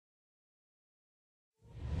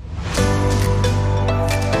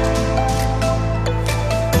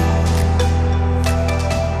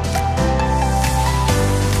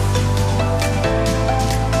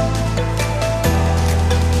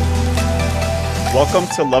Welcome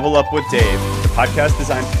to Level Up with Dave, the podcast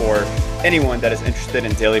designed for anyone that is interested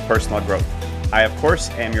in daily personal growth. I, of course,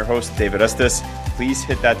 am your host, David Estes. Please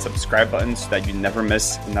hit that subscribe button so that you never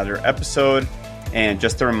miss another episode. And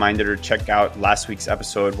just a reminder to check out last week's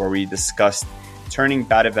episode where we discussed turning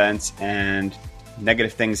bad events and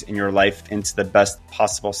negative things in your life into the best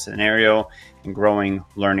possible scenario and growing,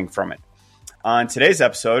 learning from it. On today's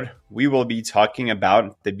episode, we will be talking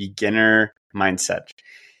about the beginner mindset.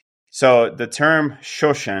 So the term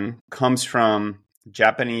Shoshin comes from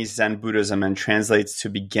Japanese Zen Buddhism and translates to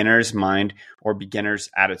beginner's mind or beginner's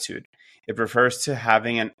attitude. It refers to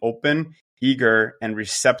having an open, eager, and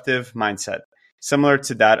receptive mindset, similar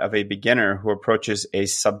to that of a beginner who approaches a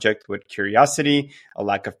subject with curiosity, a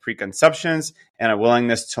lack of preconceptions, and a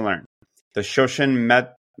willingness to learn. The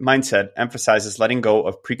Shoshin mindset emphasizes letting go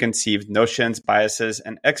of preconceived notions, biases,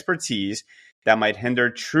 and expertise that might hinder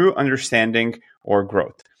true understanding or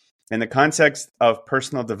growth. In the context of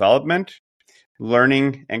personal development,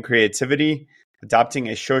 learning, and creativity, adopting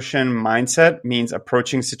a Shoshin mindset means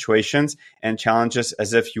approaching situations and challenges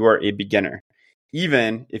as if you are a beginner,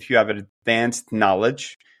 even if you have advanced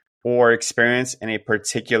knowledge or experience in a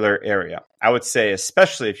particular area. I would say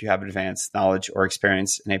especially if you have advanced knowledge or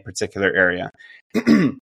experience in a particular area.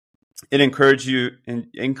 It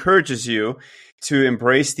encourages you to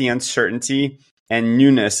embrace the uncertainty and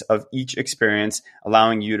newness of each experience,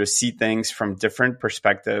 allowing you to see things from different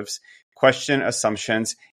perspectives, question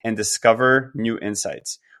assumptions, and discover new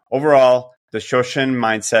insights. Overall, the Shoshin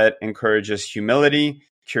mindset encourages humility,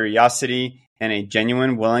 curiosity, and a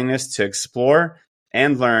genuine willingness to explore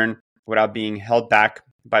and learn without being held back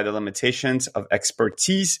by the limitations of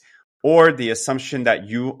expertise or the assumption that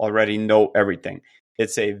you already know everything.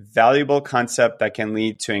 It's a valuable concept that can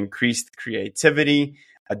lead to increased creativity,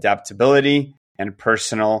 adaptability, and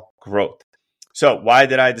personal growth. So why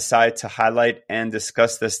did I decide to highlight and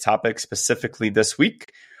discuss this topic specifically this week?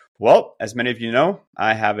 Well, as many of you know,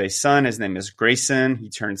 I have a son. His name is Grayson. He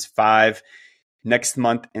turns 5 next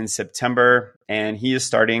month in September, and he is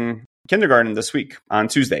starting kindergarten this week on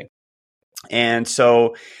Tuesday. And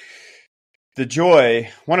so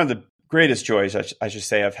one of the greatest joys, I should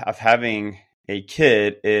say, of having a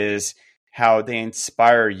kid is how they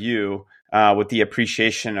inspire you with the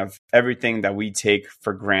appreciation of everything that we take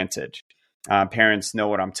for granted. Parents know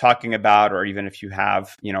what I'm talking about, or even if you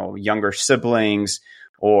have, younger siblings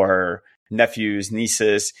or nephews,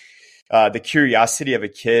 nieces, the curiosity of a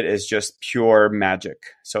kid is just pure magic.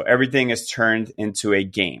 So everything is turned into a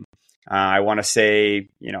game. I want to say,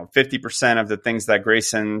 50% of the things that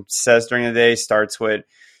Grayson says during the day starts with,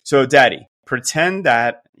 "So daddy, pretend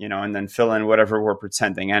that," and then fill in whatever we're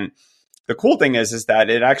pretending. And the cool thing is that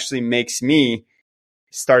it actually makes me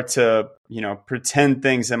start to, pretend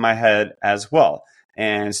things in my head as well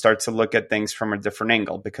and start to look at things from a different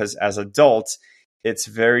angle, because as adults, it's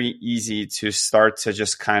very easy to start to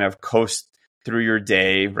just kind of coast through your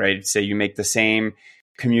day, right? Say you make the same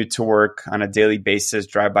commute to work on a daily basis,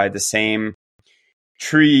 drive by the same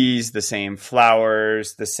trees, the same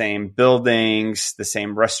flowers, the same buildings, the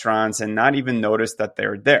same restaurants, and not even notice that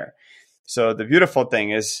they're there. So the beautiful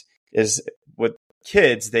thing is with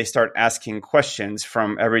kids, they start asking questions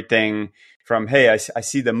from everything from, "Hey, I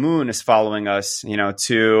see the moon is following us,"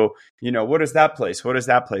 to, "What is that place? What is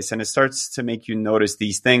that place?" And it starts to make you notice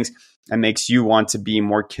these things and makes you want to be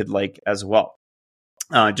more kid-like as well.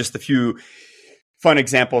 Just a few fun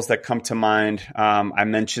examples that come to mind. I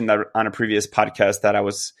mentioned that on a previous podcast that I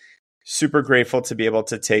was super grateful to be able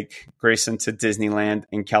to take Grayson to Disneyland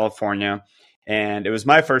in California. And it was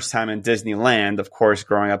my first time in Disneyland, of course,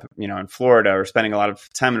 growing up, in Florida or spending a lot of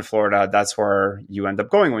time in Florida. That's where you end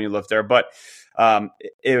up going when you live there. But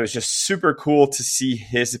it was just super cool to see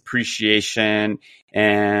his appreciation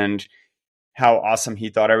and how awesome he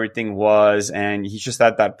thought everything was. And he's just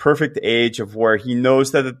at that perfect age of where he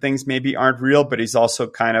knows that the things maybe aren't real, but he's also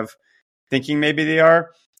kind of thinking maybe they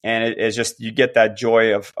are. And it's just, you get that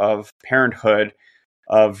joy of parenthood,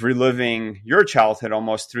 of reliving your childhood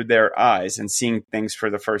almost through their eyes and seeing things for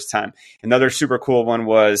the first time. Another super cool one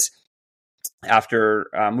was after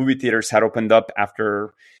movie theaters had opened up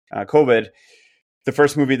after COVID, the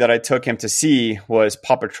first movie that I took him to see was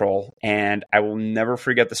Paw Patrol. And I will never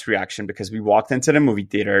forget this reaction, because we walked into the movie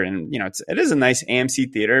theater and, it is a nice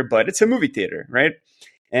AMC theater, but it's a movie theater, right?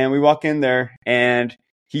 And we walk in there and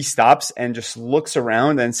he stops and just looks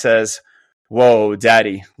around and says, "Whoa,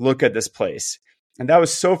 daddy, look at this place." And that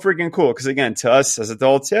was so freaking cool, because again, to us as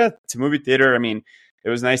adults, it's a movie theater. I mean, it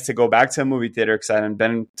was nice to go back to a movie theater because I hadn't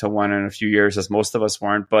been to one in a few years, as most of us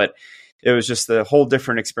weren't, but it was just a whole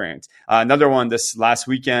different experience. Another one this last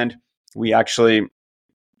weekend, we actually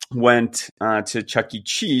went to Chuck E.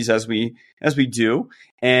 Cheese as we do,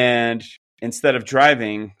 and instead of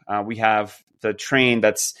driving, we have the train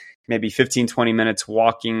that's maybe 15-20 minutes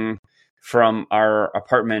walking from our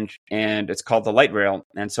apartment, and it's called the light rail.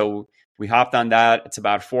 And so we hopped on that. It's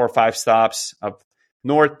about 4 or 5 stops up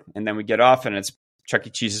north, and then we get off, and it's Chuck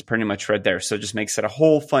E. Cheese is pretty much right there. So it just makes it a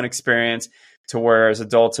whole fun experience, to where as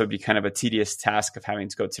adults it would be kind of a tedious task of having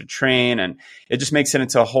to go to the train, and it just makes it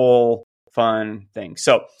into a whole fun thing.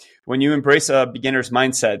 So when you embrace a beginner's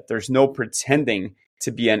mindset, there's no pretending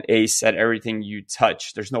to be an ace at everything you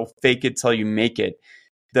touch. There's no fake it till you make it.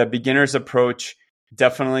 The beginner's approach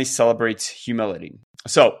definitely celebrates humility.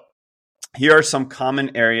 So here are some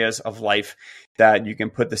common areas of life that you can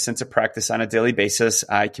put this into practice on a daily basis.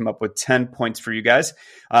 I came up with 10 points for you guys.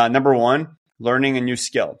 Number 1, learning a new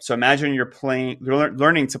skill. So imagine you're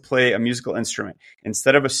learning to play a musical instrument.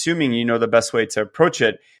 Instead of assuming you know the best way to approach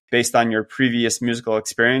it based on your previous musical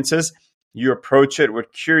experiences, you approach it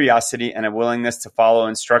with curiosity and a willingness to follow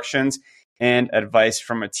instructions and advice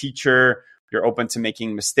from a teacher. You're open to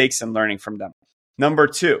making mistakes and learning from them. Number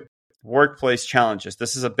 2, workplace challenges.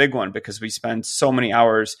 This is a big one because we spend so many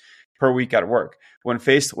hours per week at work. When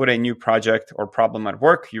faced with a new project or problem at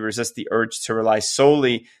work, you resist the urge to rely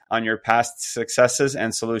solely on your past successes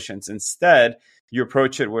and solutions. Instead, you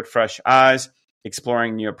approach it with fresh eyes,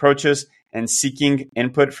 exploring new approaches, and seeking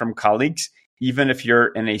input from colleagues, even if you're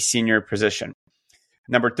in a senior position.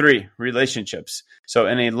 Number 3, relationships. So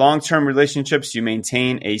in a long-term relationships, you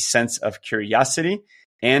maintain a sense of curiosity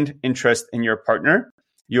and interest in your partner.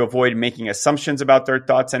 You avoid making assumptions about their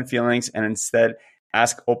thoughts and feelings, and instead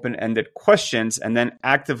ask open-ended questions and then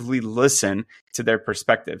actively listen to their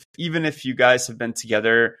perspective, even if you guys have been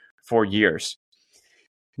together for years.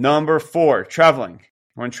 Number 4, traveling.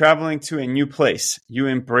 When traveling to a new place, you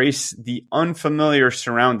embrace the unfamiliar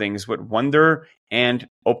surroundings with wonder and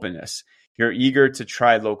openness. You're eager to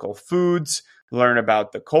try local foods, learn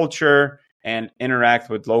about the culture, and interact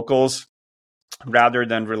with locals rather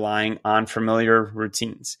than relying on familiar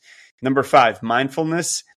routines. Number 5,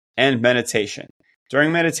 mindfulness and meditation.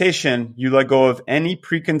 During meditation, you let go of any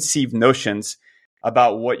preconceived notions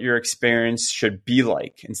about what your experience should be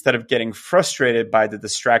like, instead of getting frustrated by the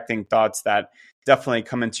distracting thoughts that definitely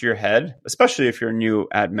come into your head, especially if you're new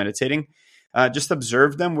at meditating. Just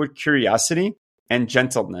observe them with curiosity and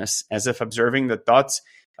gentleness, as if observing the thoughts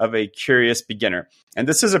of a curious beginner. And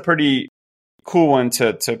this is a pretty cool one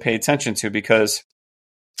to pay attention to, because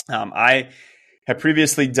I have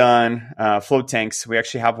previously done float tanks. We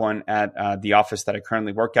actually have one at the office that I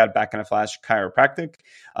currently work at, Back in a Flash Chiropractic.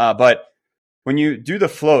 But when you do the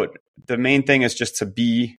float, the main thing is just to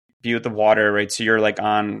be with the water, right? So you're like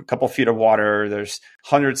on a couple feet of water. There's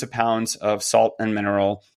hundreds of pounds of salt and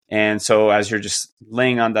mineral. And so as you're just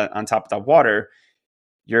laying on top of that water,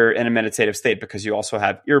 you're in a meditative state, because you also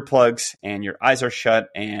have earplugs and your eyes are shut,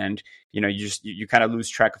 and you kind of lose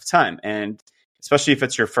track of time. And especially if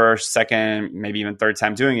it's your first, second, maybe even third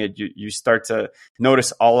time doing it, you start to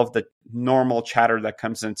notice all of the normal chatter that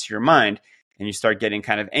comes into your mind, and you start getting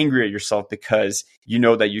kind of angry at yourself because you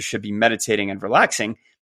know that you should be meditating and relaxing.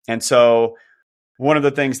 And so one of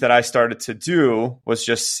the things that I started to do was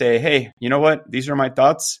just say, hey, you know what? These are my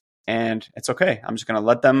thoughts, and it's okay. I'm just going to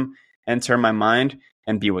let them enter my mind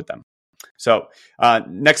and be with them. So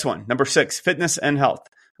next one, number 6, fitness and health.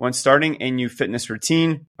 When starting a new fitness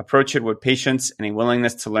routine, approach it with patience and a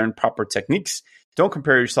willingness to learn proper techniques. Don't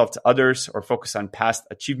compare yourself to others or focus on past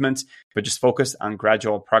achievements, but just focus on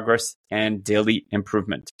gradual progress and daily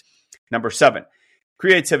improvement. Number 7,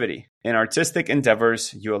 creativity. In artistic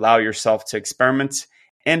endeavors, you allow yourself to experiment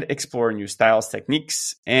and explore new styles,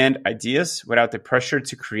 techniques, and ideas without the pressure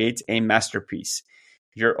to create a masterpiece.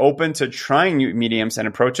 You're open to trying new mediums and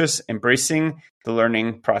approaches, embracing the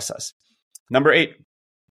learning process. Number 8,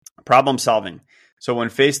 problem solving. So when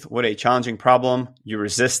faced with a challenging problem, you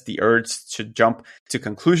resist the urge to jump to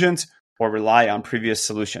conclusions or rely on previous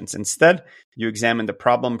solutions. Instead, you examine the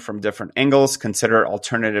problem from different angles, consider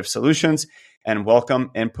alternative solutions, and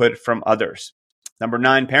welcome input from others. Number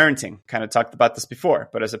 9, parenting. Kind of talked about this before,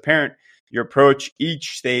 but as a parent, you approach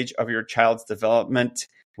each stage of your child's development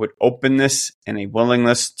with openness and a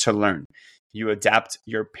willingness to learn. You adapt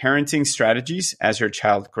your parenting strategies as your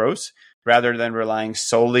child grows, rather than relying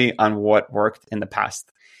solely on what worked in the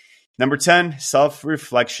past. Number 10,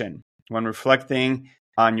 self-reflection. When reflecting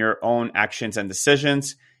on your own actions and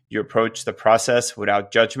decisions, you approach the process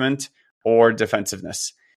without judgment or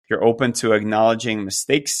defensiveness. You're open to acknowledging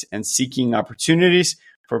mistakes and seeking opportunities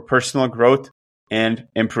for personal growth and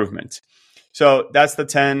improvement. So that's the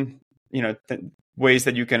 10, ways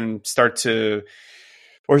that you can start to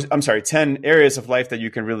or I'm sorry, 10 areas of life that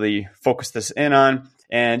you can really focus this in on.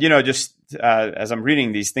 And, just as I'm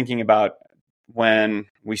reading these, thinking about when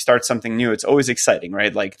we start something new, it's always exciting,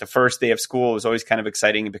 right? Like the first day of school is always kind of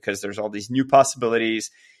exciting because there's all these new possibilities.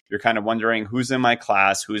 You're kind of wondering who's in my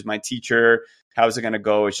class, who's my teacher, how's it going to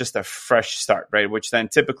go? It's just a fresh start, right? Which then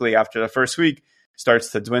typically after the first week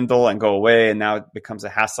starts to dwindle and go away. And now it becomes a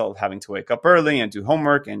hassle of having to wake up early and do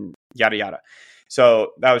homework and yada, yada.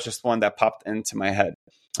 So that was just one that popped into my head.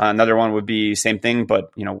 Another one would be same thing,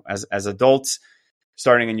 but as adults,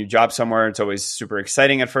 starting a new job somewhere, it's always super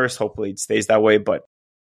exciting at first. Hopefully it stays that way, but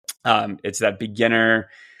it's that beginner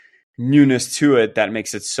newness to it that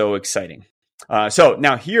makes it so exciting. So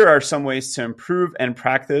now here are some ways to improve and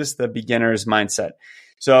practice the beginner's mindset.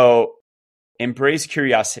 So embrace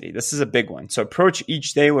curiosity. This is a big one. So approach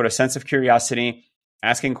each day with a sense of curiosity,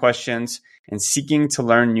 asking questions, and seeking to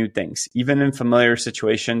learn new things. Even in familiar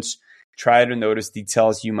situations, try to notice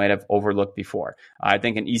details you might have overlooked before. I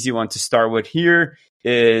think an easy one to start with here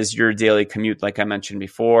is your daily commute, like I mentioned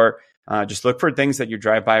before. Just look for things that you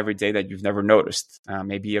drive by every day that you've never noticed.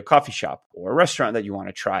 Maybe a coffee shop or a restaurant that you want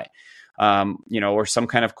to try, or some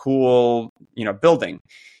kind of cool, building.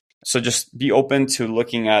 So just be open to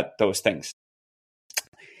looking at those things.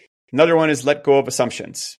 Another one is let go of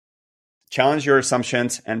assumptions. Challenge your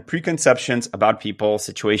assumptions and preconceptions about people,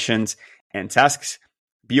 situations, and tasks.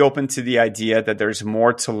 Be open to the idea that there's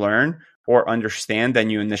more to learn or understand than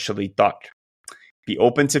you initially thought. Be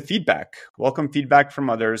open to feedback. Welcome feedback from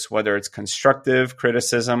others, whether it's constructive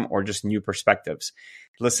criticism or just new perspectives.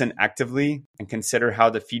 Listen actively and consider how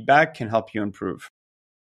the feedback can help you improve.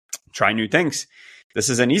 Try new things. This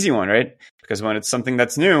is an easy one, right? Because when it's something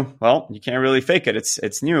that's new, well, you can't really fake it.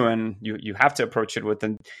 It's new and you have to approach it with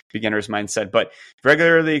a beginner's mindset. But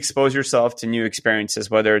regularly expose yourself to new experiences,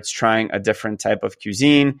 whether it's trying a different type of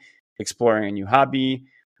cuisine, exploring a new hobby,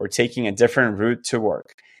 or taking a different route to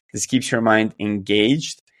work. This keeps your mind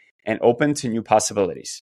engaged and open to new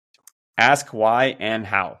possibilities. Ask why and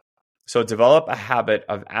how. So develop a habit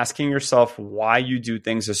of asking yourself why you do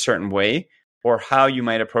things a certain way or how you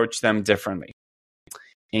might approach them differently.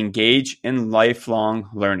 Engage in lifelong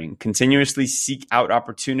learning. Continuously seek out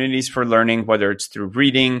opportunities for learning, whether it's through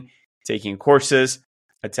reading, taking courses,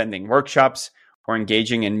 attending workshops, or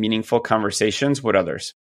engaging in meaningful conversations with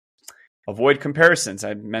others. Avoid comparisons.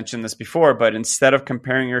 I mentioned this before, but instead of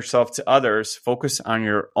comparing yourself to others, focus on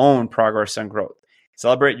your own progress and growth.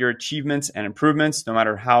 Celebrate your achievements and improvements, no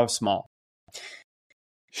matter how small.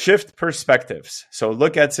 Shift perspectives. So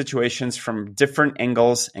look at situations from different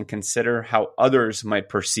angles and consider how others might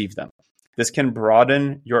perceive them. This can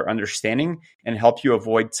broaden your understanding and help you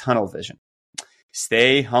avoid tunnel vision.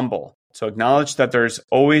 Stay humble. So acknowledge that there's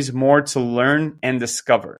always more to learn and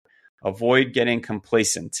discover. Avoid getting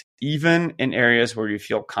complacent, even in areas where you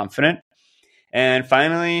feel confident. And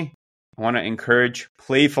finally, I want to encourage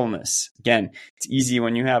playfulness. Again, it's easy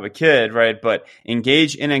when you have a kid, right? But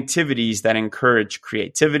engage in activities that encourage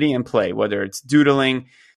creativity and play, whether it's doodling,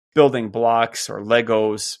 building blocks or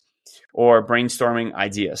Legos, or brainstorming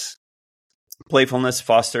ideas. Playfulness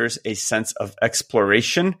fosters a sense of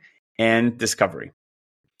exploration and discovery.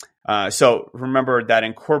 So remember that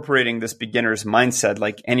incorporating this beginner's mindset,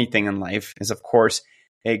 like anything in life, is of course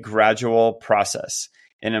a gradual process.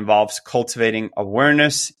 It involves cultivating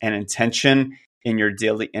awareness and intention in your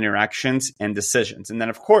daily interactions and decisions. And then,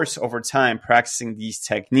 of course, over time, practicing these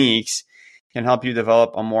techniques can help you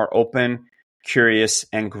develop a more open, curious,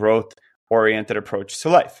 and growth-oriented approach to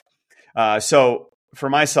life. So for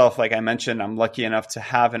myself, like I mentioned, I'm lucky enough to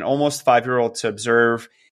have an almost 5-year-old to observe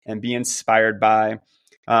and be inspired by.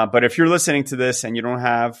 But if you're listening to this and you don't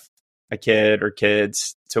have a kid or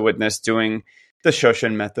kids to witness doing the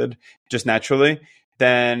Shoshin method just naturally,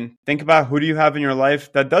 then think about who do you have in your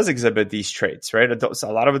life that does exhibit these traits, right?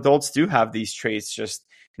 A lot of adults do have these traits just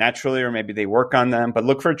naturally, or maybe they work on them, but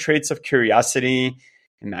look for traits of curiosity,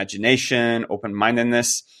 imagination,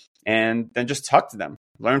 open-mindedness, and then just talk to them,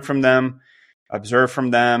 learn from them, observe from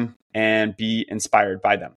them, and be inspired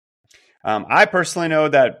by them. I personally know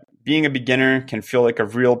that being a beginner can feel like a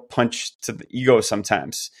real punch to the ego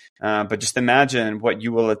sometimes, but just imagine what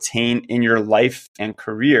you will attain in your life and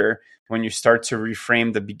career when you start to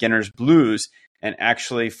reframe the beginner's blues and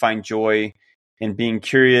actually find joy in being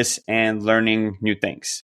curious and learning new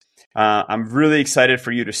things. I'm really excited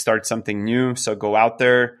for you to start something new. So go out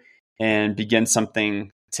there and begin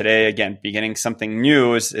something today. Again, beginning something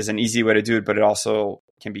new is an easy way to do it, but it also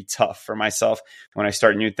can be tough for myself. When I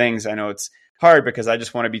start new things, I know it's hard because I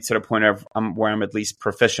just want to be to the point of where I'm at least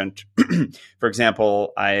proficient. For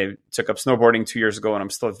example, I took up snowboarding 2 years ago and I'm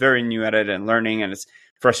still very new at it and learning, and it's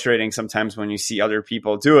frustrating sometimes when you see other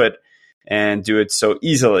people do it and do it so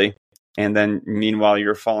easily. And then meanwhile,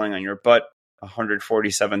 you're falling on your butt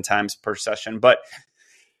 147 times per session. But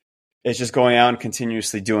it's just going out and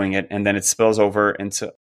continuously doing it. And then it spills over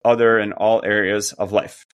into other and all areas of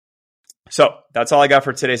life. So that's all I got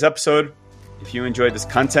for today's episode. If you enjoyed this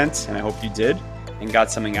content, and I hope you did, and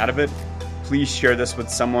got something out of it, please share this with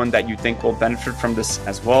someone that you think will benefit from this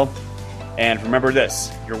as well. And remember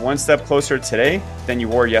this, you're one step closer today than you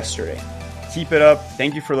were yesterday. Keep it up.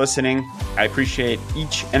 Thank you for listening. I appreciate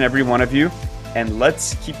each and every one of you. And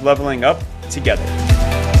let's keep leveling up together.